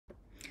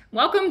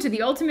Welcome to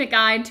the ultimate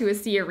guide to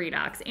ASEA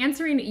Redox,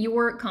 answering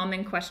your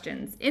common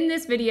questions. In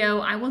this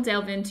video, I will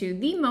delve into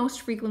the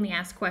most frequently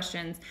asked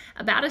questions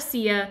about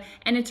ASEA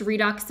and its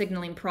redox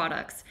signaling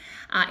products.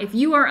 If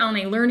you are on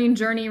a learning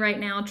journey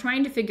right now,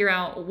 trying to figure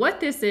out what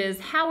this is,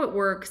 how it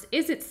works,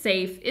 is it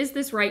safe, is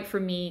this right for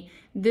me,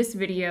 this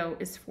video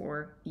is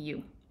for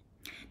you.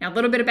 Now, a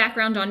little bit of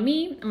background on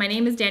me. My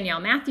name is Danielle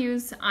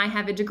Matthews. I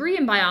have a degree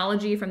in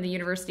biology from the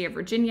University of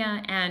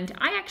Virginia, and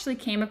I actually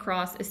came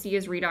across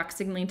ASEA's redox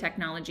signaling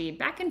technology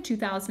back in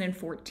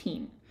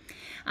 2014.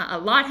 A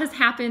lot has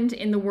happened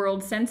in the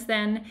world since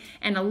then,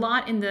 and a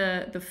lot in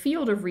the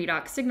field of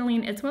redox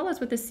signaling, as well as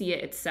with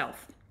ASEA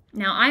itself.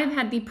 Now, I have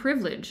had the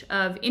privilege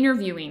of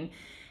interviewing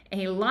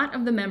a lot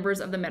of the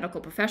members of the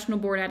medical professional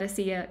board at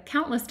ASEA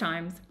countless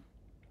times.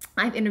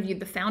 I've interviewed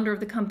the founder of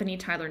the company,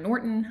 Tyler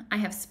Norton. I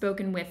have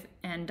spoken with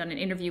and done an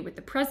interview with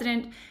the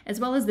president, as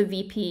well as the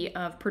VP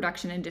of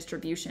production and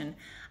distribution.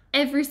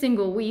 Every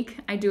single week,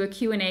 I do a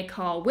Q&A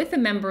call with a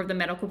member of the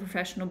medical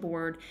professional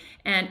board,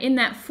 and in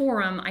that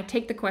forum, I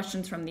take the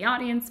questions from the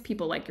audience,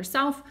 people like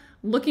yourself,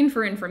 looking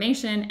for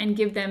information, and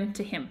give them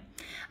to him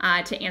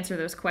to answer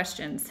those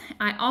questions.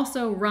 I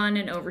also run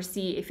and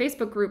oversee a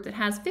Facebook group that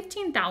has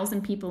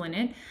 15,000 people in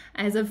it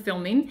as of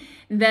filming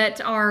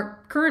that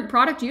are current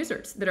product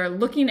users that are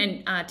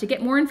looking to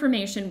get more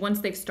information once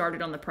they've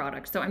started on the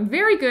product. So I'm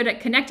very good at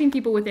connecting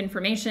people with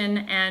information,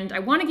 and I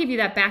want to give you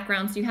that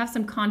background so you have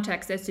some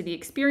context as to the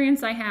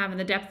experience I have and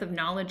the depth of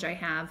knowledge I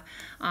have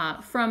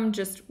from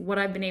just what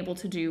I've been able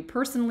to do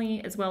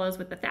personally, as well as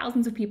with the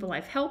thousands of people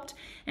I've helped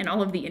and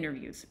all of the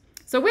interviews.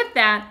 So with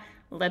that,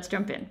 let's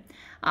jump in.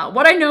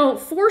 What I know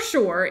for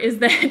sure is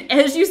that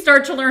as you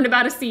start to learn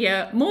about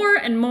ASEA, more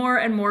and more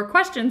and more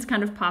questions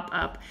kind of pop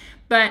up.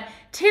 But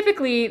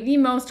typically, the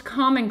most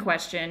common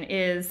question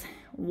is,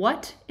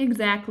 what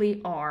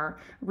exactly are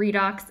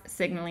redox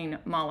signaling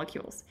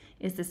molecules?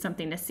 Is this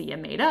something ASEA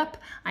made up?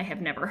 I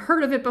have never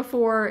heard of it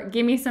before.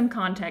 Give me some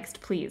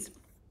context, please.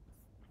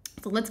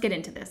 So let's get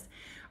into this.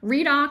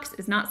 Redox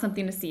is not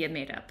something ASEA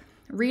made up.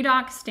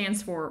 Redox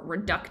stands for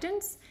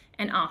reductants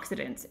and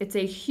oxidants. It's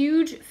a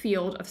huge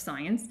field of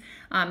science.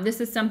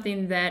 This is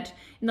something that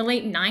in the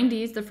late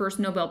 90s, the first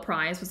Nobel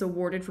Prize was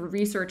awarded for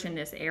research in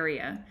this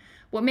area.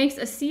 What makes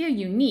ASEA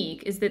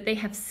unique is that they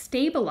have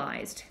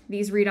stabilized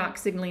these redox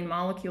signaling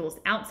molecules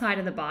outside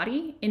of the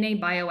body in a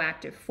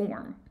bioactive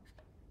form.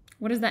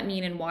 What does that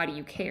mean and why do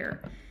you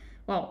care?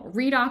 Well,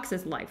 redox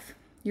is life.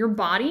 Your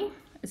body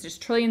is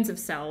just trillions of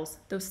cells.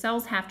 Those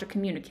cells have to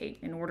communicate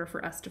in order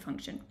for us to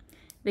function.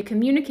 They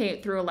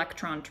communicate through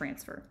electron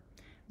transfer.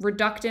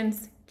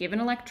 Reductants give an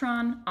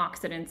electron,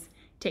 oxidants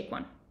take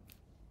one.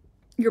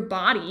 Your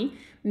body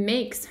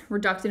makes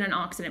reductant and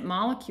oxidant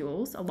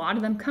molecules. A lot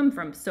of them come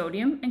from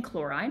sodium and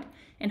chloride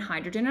and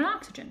hydrogen and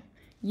oxygen.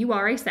 You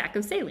are a sack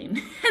of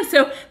saline. And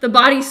so the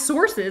body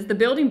sources the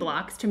building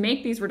blocks to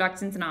make these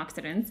reductants and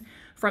oxidants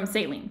from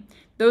saline.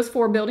 Those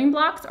four building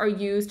blocks are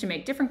used to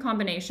make different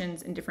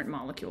combinations in different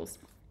molecules.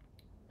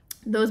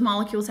 Those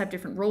molecules have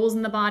different roles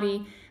in the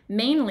body,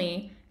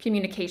 mainly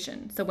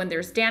communication. So when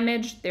there's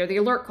damage, they're the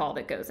alert call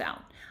that goes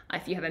out.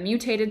 If you have a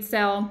mutated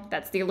cell,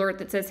 that's the alert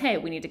that says, hey,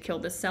 we need to kill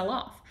this cell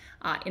off.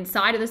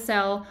 Inside of the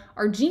cell,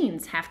 our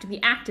genes have to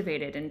be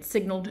activated and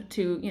signaled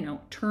to,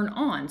 turn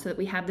on so that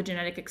we have the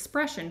genetic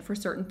expression for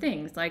certain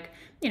things like,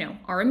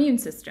 our immune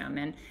system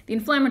and the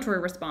inflammatory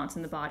response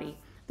in the body.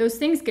 Those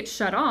things get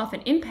shut off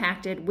and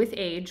impacted with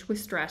age, with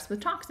stress,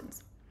 with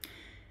toxins.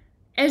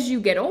 As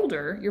you get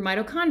older, your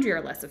mitochondria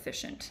are less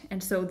efficient,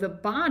 and so the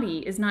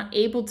body is not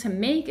able to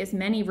make as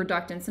many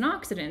reductants and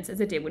oxidants as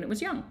it did when it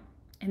was young.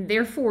 And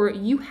therefore,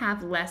 you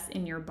have less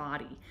in your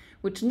body,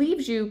 which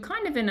leaves you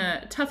kind of in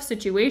a tough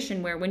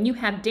situation where when you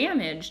have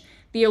damage,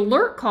 the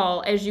alert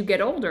call as you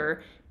get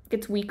older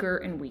gets weaker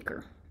and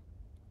weaker.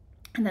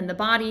 And then the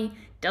body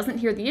doesn't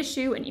hear the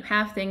issue, and you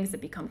have things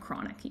that become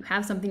chronic. You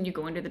have something you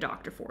go into the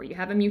doctor for. You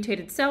have a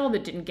mutated cell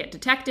that didn't get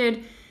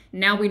detected.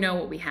 Now we know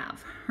what we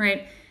have,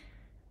 right?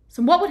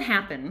 So what would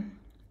happen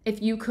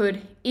if you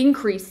could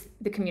increase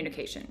the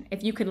communication?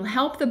 If you could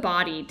help the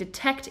body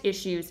detect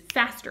issues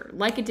faster,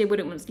 like it did when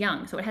it was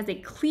young, so it has a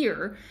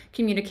clear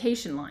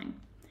communication line.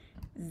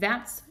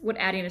 That's what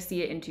adding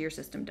ASEA into your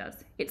system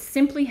does. It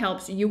simply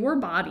helps your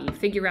body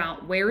figure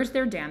out where is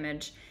there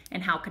damage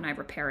and how can I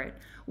repair it?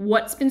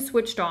 What's been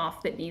switched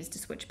off that needs to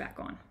switch back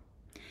on?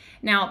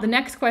 Now, the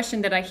next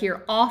question that I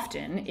hear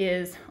often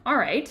is, all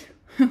right,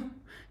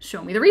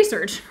 show me the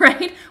research,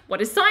 right?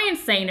 What is science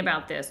saying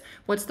about this?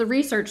 What's the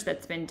research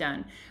that's been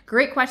done?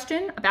 Great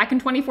question. Back in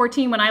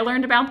 2014, when I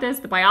learned about this,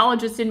 the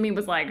biologist in me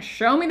was like,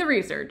 show me the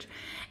research.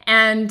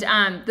 And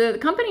the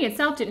company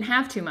itself didn't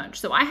have too much.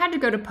 So I had to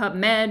go to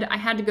PubMed, I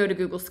had to go to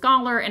Google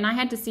Scholar, and I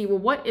had to see, well,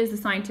 what is the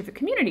scientific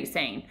community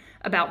saying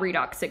about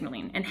redox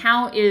signaling? And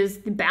how is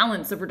the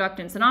balance of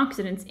reductants and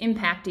oxidants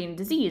impacting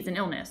disease and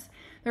illness?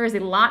 There is a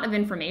lot of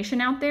information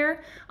out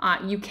there.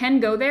 You can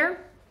go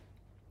there.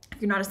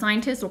 If you're not a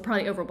scientist, it'll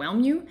probably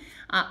overwhelm you.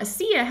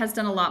 ASEA has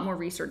done a lot more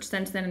research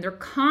since then, and they're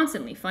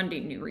constantly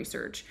funding new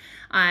research.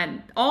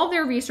 All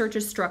their research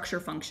is structure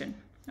function.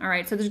 All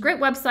right, so there's a great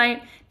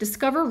website,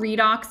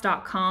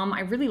 discoverredox.com.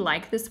 I really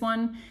like this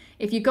one.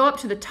 If you go up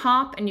to the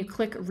top and you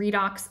click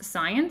Redox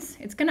Science,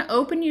 it's going to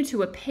open you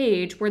to a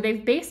page where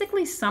they've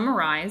basically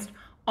summarized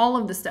all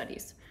of the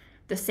studies.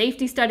 The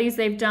safety studies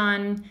they've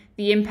done,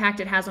 the impact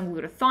it has on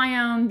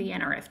glutathione, the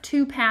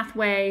NRF2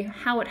 pathway,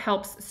 how it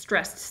helps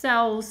stressed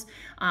cells,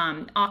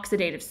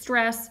 oxidative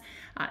stress,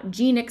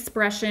 gene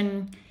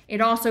expression. It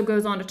also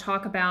goes on to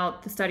talk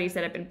about the studies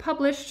that have been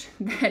published,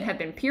 that have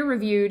been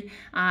peer-reviewed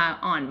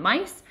on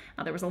mice.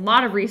 There was a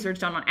lot of research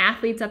done on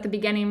athletes at the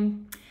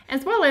beginning,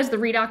 as well as the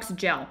Redox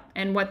gel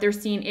and what they're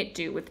seeing it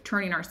do with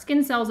turning our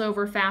skin cells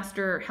over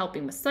faster,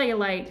 helping with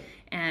cellulite,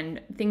 and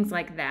things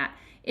like that.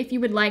 If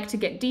you would like to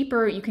get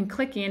deeper, you can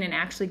click in and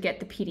actually get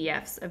the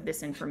PDFs of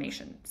this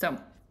information. So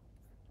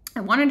I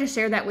wanted to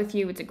share that with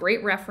you. It's a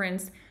great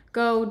reference.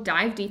 Go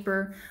dive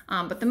deeper.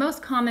 But the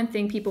most common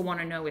thing people want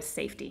to know is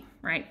safety,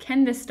 right?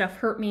 Can this stuff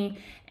hurt me?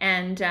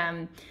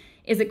 And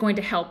is it going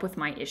to help with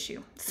my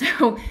issue?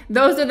 So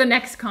those are the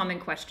next common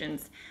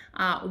questions.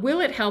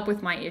 Will it help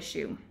with my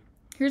issue?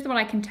 Here's what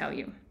I can tell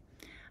you.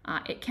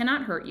 It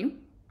cannot hurt you.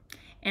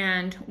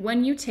 And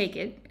when you take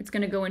it, it's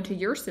going to go into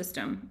your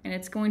system and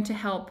it's going to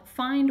help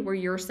find where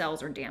your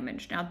cells are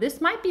damaged. Now,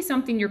 this might be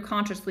something you're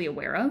consciously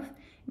aware of.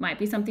 It might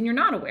be something you're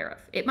not aware of.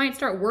 It might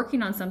start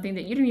working on something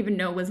that you didn't even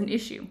know was an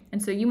issue.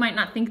 And so you might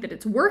not think that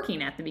it's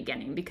working at the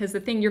beginning because the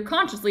thing you're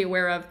consciously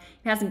aware of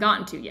hasn't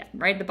gotten to yet,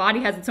 right? The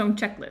body has its own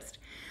checklist.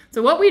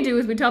 So what we do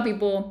is we tell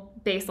people,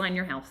 baseline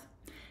your health.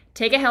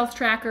 Take a health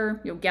tracker.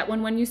 You'll get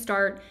one when you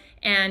start,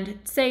 and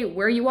say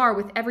where you are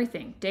with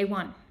everything, day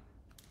one.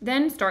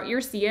 Then start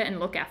your ASEA and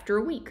look after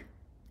a week.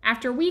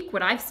 After a week,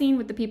 what I've seen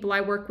with the people I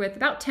work with,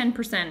 about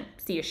 10%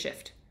 see a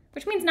shift,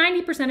 which means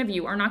 90% of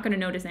you are not going to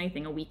notice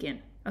anything a week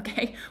in,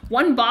 okay?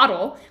 One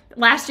bottle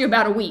lasts you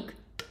about a week.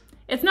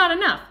 It's not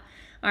enough,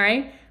 all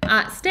right?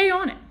 Stay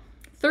on it.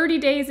 30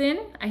 days in,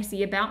 I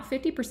see about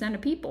 50%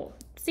 of people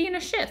seeing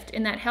a shift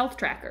in that health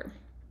tracker.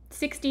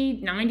 60,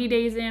 90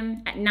 days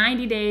in, at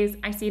 90 days,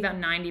 I see about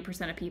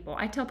 90% of people.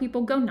 I tell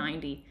people go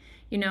 90.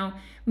 You know,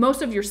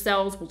 most of your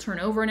cells will turn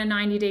over in a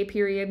 90-day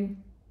period.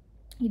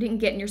 You didn't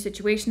get in your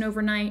situation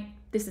overnight.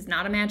 This is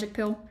not a magic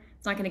pill.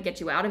 It's not going to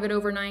get you out of it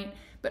overnight.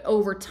 But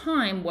over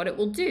time, what it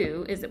will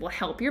do is it will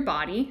help your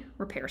body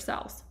repair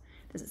cells.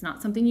 This is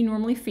not something you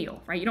normally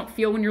feel, right? You don't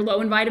feel when you're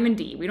low in vitamin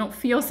D. We don't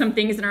feel some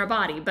things in our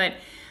body. But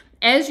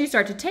as you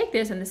start to take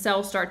this and the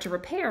cells start to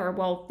repair,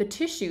 well, the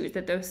tissues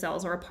that those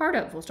cells are a part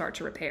of will start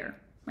to repair.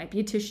 Might be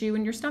a tissue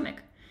in your stomach.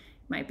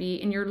 It might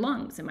be in your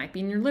lungs. It might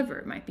be in your liver.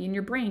 It might be in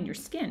your brain, your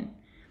skin.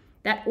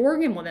 That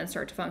organ will then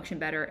start to function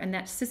better, and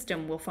that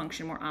system will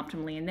function more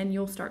optimally, and then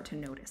you'll start to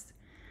notice.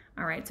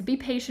 All right, so be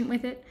patient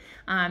with it.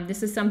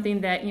 This is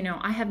something that, you know,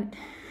 I haven't,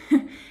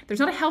 there's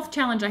not a health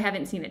challenge I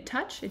haven't seen it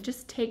touch. It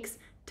just takes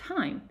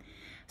time.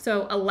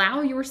 So allow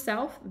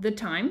yourself the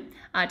time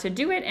to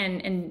do it,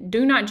 and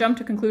do not jump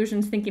to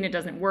conclusions thinking it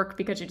doesn't work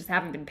because you just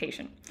haven't been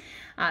patient.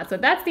 So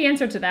that's the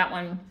answer to that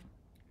one.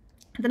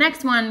 The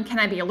next one, can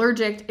I be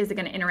allergic? Is it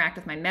going to interact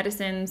with my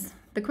medicines?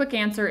 The quick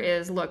answer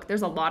is, look,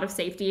 there's a lot of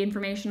safety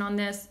information on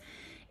this.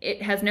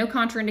 It has no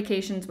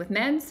contraindications with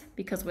meds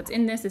because what's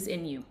in this is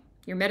in you.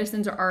 Your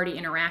medicines are already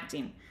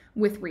interacting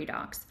with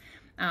redox.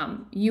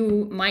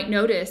 You might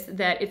notice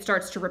that it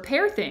starts to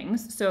repair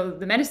things. So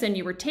the medicine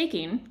you were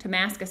taking to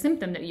mask a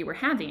symptom that you were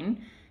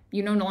having,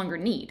 you no longer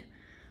need.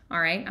 All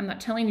right, I'm not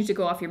telling you to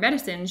go off your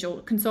medicines. You'll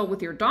consult with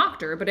your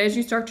doctor, but as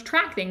you start to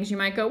track things, you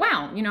might go,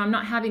 wow, you know, I'm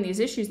not having these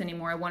issues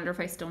anymore. I wonder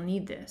if I still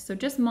need this. So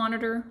just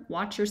monitor,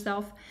 watch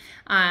yourself.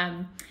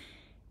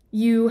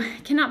 You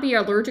cannot be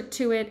allergic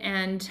to it,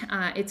 and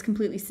it's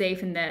completely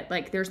safe in that,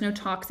 like, there's no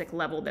toxic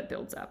level that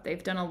builds up.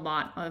 They've done a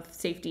lot of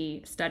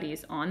safety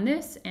studies on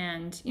this,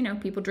 and, you know,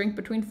 people drink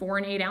between 4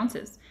 and 8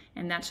 ounces,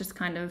 and that's just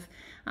kind of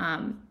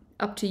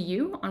up to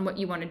you on what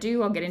you want to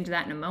do. I'll get into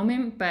that in a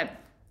moment, but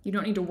you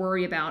don't need to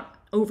worry about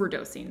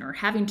overdosing or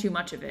having too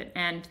much of it.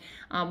 And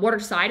what are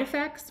side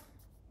effects?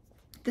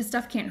 This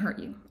stuff can't hurt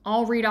you.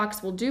 All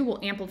redox will do will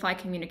amplify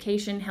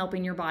communication,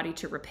 helping your body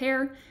to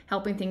repair,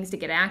 helping things to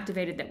get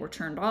activated that were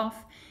turned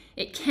off.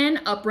 It can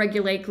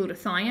upregulate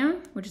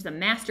glutathione, which is a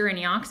master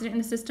antioxidant in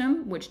the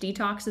system, which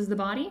detoxes the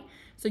body.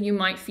 So you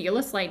might feel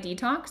a slight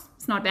detox.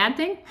 It's not a bad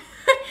thing.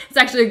 It's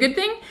actually a good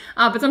thing,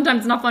 but sometimes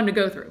it's not fun to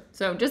go through.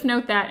 So just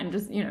note that and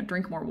just, you know,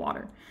 drink more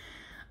water.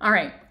 All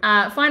right,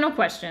 final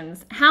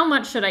questions. How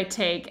much should I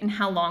take and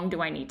how long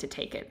do I need to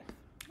take it?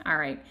 All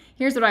right,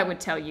 here's what I would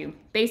tell you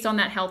based on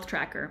that health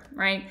tracker,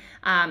 right?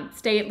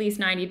 Stay at least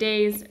 90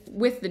 days.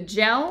 With the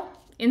gel,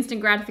 instant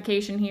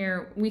gratification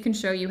here, we can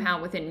show you how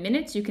within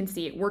minutes you can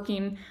see it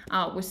working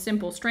with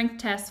simple strength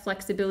tests,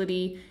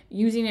 flexibility,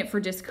 using it for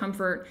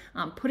discomfort,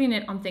 putting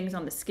it on things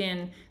on the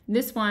skin.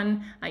 This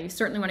one, you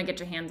certainly want to get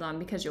your hands on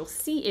because you'll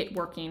see it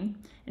working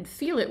and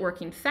feel it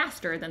working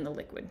faster than the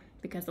liquid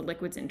because the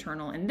liquid's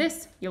internal, and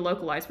this, you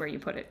localize where you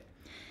put it.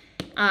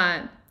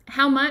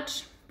 How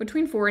much?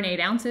 Between 4 and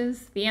 8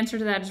 ounces. The answer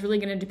to that is really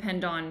going to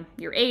depend on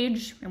your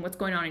age and what's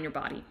going on in your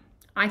body.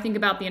 I think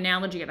about the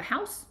analogy of a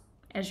house.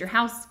 As your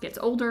house gets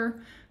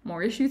older,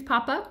 more issues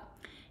pop up.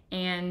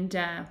 and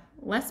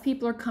less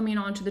people are coming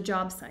onto the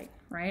job site,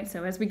 right?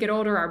 So as we get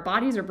older, our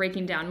bodies are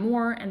breaking down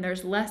more and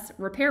there's less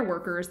repair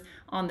workers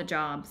on the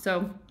job.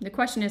 So the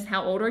question is,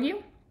 how old are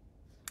you,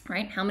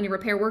 right? How many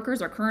repair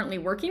workers are currently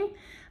working?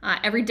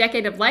 Every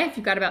decade of life,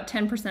 you've got about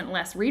 10%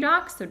 less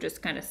redox, so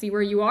just kind of see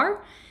where you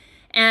are.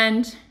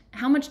 And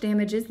how much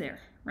damage is there,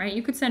 right?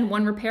 You could send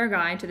one repair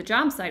guy to the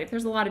job site. If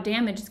there's a lot of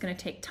damage, it's going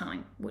to take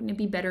time. Wouldn't it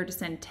be better to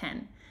send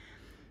 10?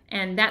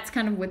 And that's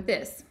kind of with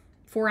this.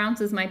 4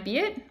 ounces might be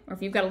it, or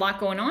if you've got a lot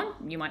going on,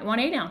 you might want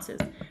 8 ounces,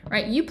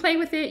 right? You play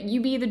with it, you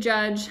be the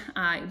judge,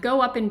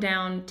 go up and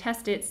down,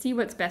 test it, see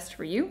what's best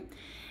for you.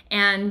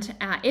 And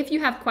if you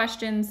have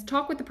questions,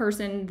 talk with the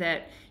person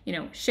that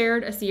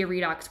shared ASEA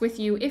Redox with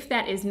you. If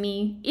that is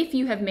me, if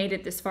you have made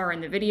it this far in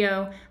the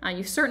video,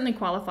 you certainly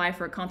qualify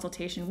for a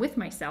consultation with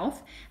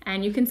myself,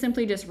 and you can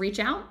simply just reach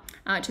out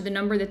to the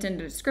number that's in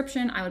the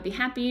description. I would be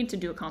happy to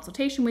do a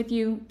consultation with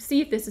you,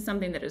 see if this is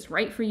something that is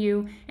right for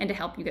you, and to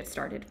help you get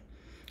started.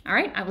 All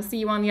right, I will see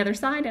you on the other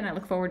side, and I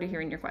look forward to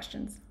hearing your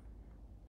questions.